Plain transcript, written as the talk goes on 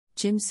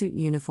gym suit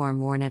uniform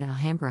worn at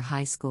Alhambra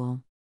High School.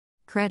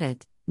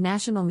 Credit: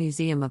 National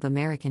Museum of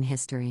American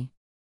History.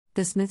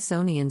 The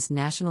Smithsonian's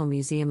National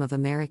Museum of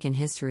American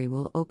History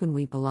will open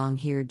We Belong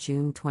Here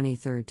June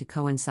 23 to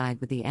coincide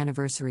with the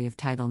anniversary of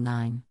Title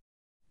IX.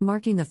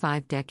 Marking the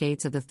 5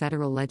 decades of the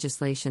federal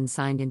legislation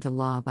signed into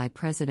law by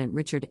President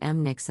Richard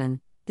M.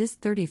 Nixon, this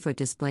 30-foot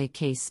display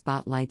case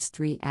spotlights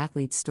 3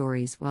 athletes'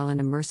 stories while an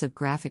immersive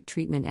graphic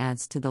treatment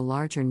adds to the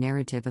larger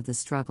narrative of the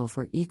struggle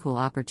for equal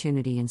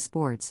opportunity in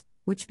sports,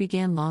 which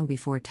began long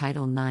before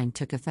Title IX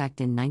took effect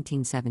in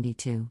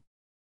 1972.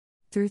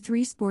 Through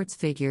 3 sports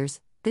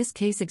figures, this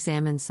case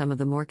examines some of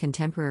the more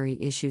contemporary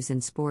issues in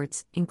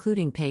sports,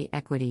 including pay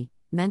equity,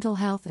 mental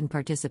health, and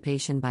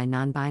participation by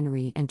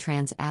non-binary and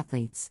trans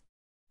athletes.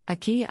 A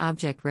key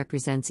object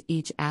represents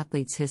each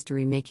athlete's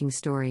history-making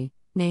story: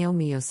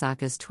 Naomi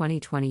Osaka's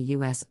 2020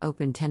 U.S.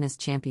 Open Tennis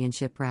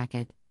Championship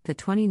racket, the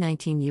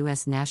 2019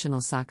 U.S. National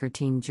Soccer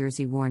Team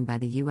jersey worn by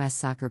the U.S.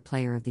 Soccer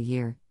Player of the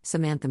Year,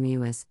 Samantha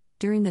Mewis,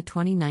 during the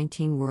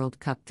 2019 World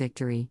Cup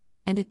victory,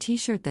 and a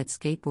T-shirt that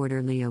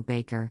skateboarder Leo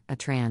Baker, a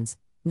trans,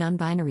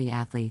 non-binary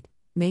athlete,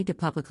 made to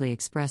publicly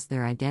express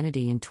their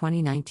identity in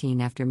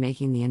 2019 after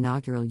making the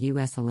inaugural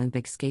U.S.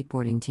 Olympic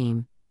skateboarding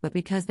team, but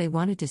because they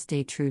wanted to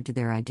stay true to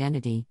their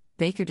identity,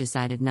 Baker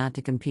decided not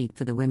to compete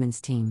for the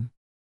women's team.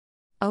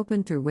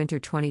 Open through winter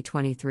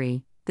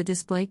 2023, the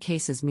display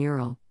case's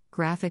mural,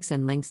 graphics,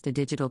 and links to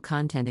digital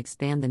content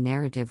expand the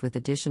narrative with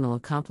additional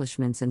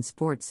accomplishments in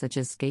sports such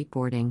as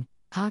skateboarding,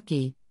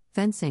 hockey,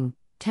 fencing,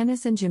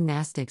 tennis, and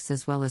gymnastics,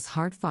 as well as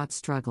hard-fought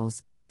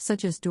struggles,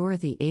 such as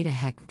Dorothy Ada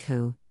Heck,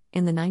 who,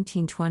 in the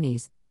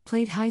 1920s,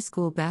 played high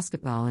school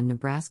basketball in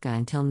Nebraska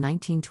until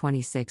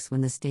 1926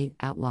 when the state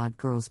outlawed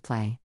girls'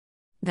 play.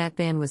 That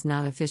ban was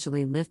not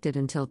officially lifted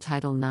until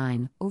Title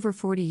IX, over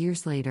 40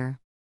 years later.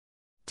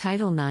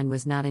 Title IX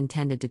was not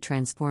intended to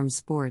transform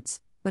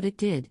sports, but it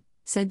did,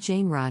 said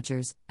Jane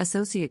Rogers,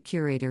 Associate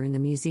Curator in the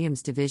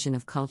museum's Division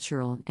of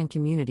Cultural and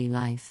Community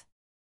Life.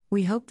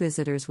 We hope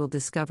visitors will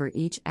discover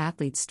each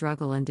athlete's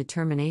struggle and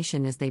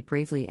determination as they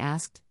bravely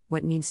asked,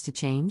 what needs to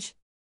change?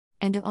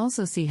 And to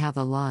also see how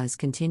the law is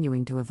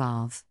continuing to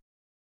evolve.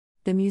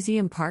 The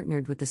museum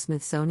partnered with the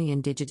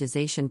Smithsonian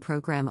Digitization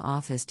Program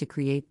Office to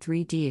create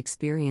 3D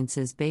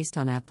experiences based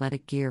on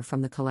athletic gear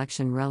from the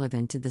collection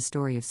relevant to the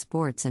story of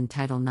sports and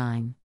Title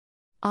IX.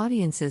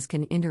 Audiences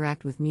can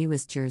interact with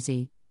Mewis'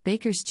 jersey,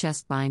 Baker's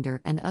chest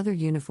binder, and other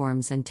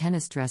uniforms and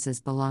tennis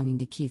dresses belonging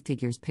to key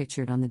figures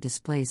pictured on the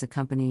display's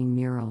accompanying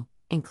mural,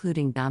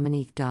 including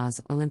Dominique Dawes'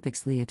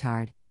 Olympics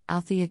leotard,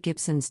 Althea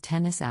Gibson's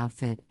tennis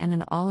outfit, and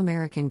an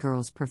All-American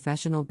Girls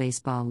Professional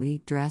Baseball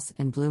League dress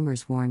and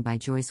bloomers worn by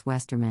Joyce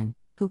Westerman,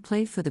 who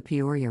played for the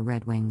Peoria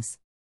Red Wings.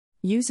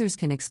 Users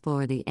can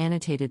explore the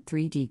annotated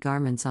 3D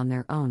garments on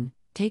their own,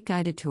 take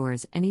guided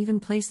tours, and even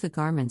place the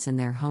garments in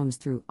their homes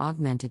through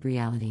augmented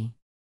reality.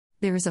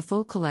 There is a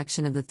full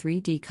collection of the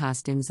 3D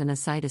costumes and a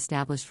site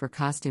established for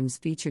costumes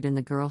featured in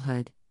the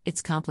Girlhood,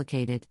 It's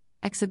Complicated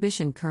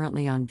exhibition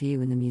currently on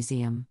view in the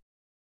museum.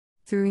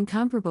 Through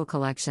incomparable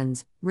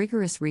collections,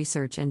 rigorous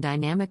research, and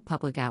dynamic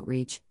public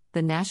outreach,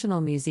 the National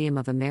Museum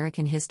of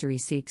American History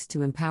seeks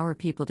to empower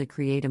people to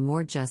create a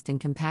more just and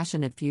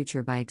compassionate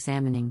future by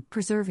examining,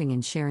 preserving,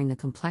 and sharing the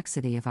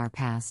complexity of our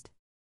past.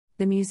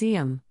 The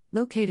museum,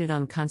 located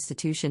on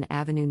Constitution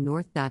Avenue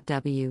North.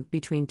 W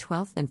between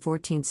 12th and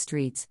 14th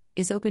Streets,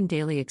 is open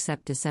daily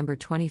except December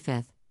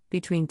 25,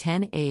 between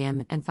 10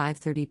 a.m. and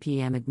 5:30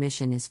 p.m.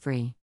 Admission is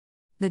free.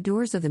 The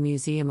doors of the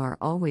museum are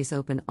always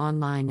open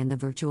online, and the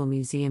virtual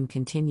museum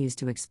continues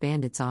to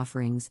expand its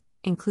offerings,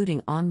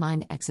 including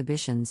online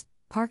exhibitions,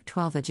 Park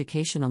 12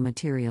 educational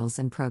materials,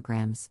 and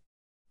programs.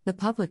 The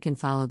public can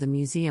follow the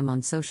museum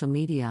on social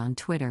media on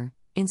Twitter,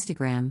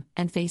 Instagram,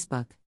 and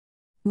Facebook.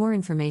 More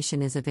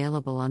information is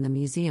available on the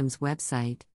museum's website.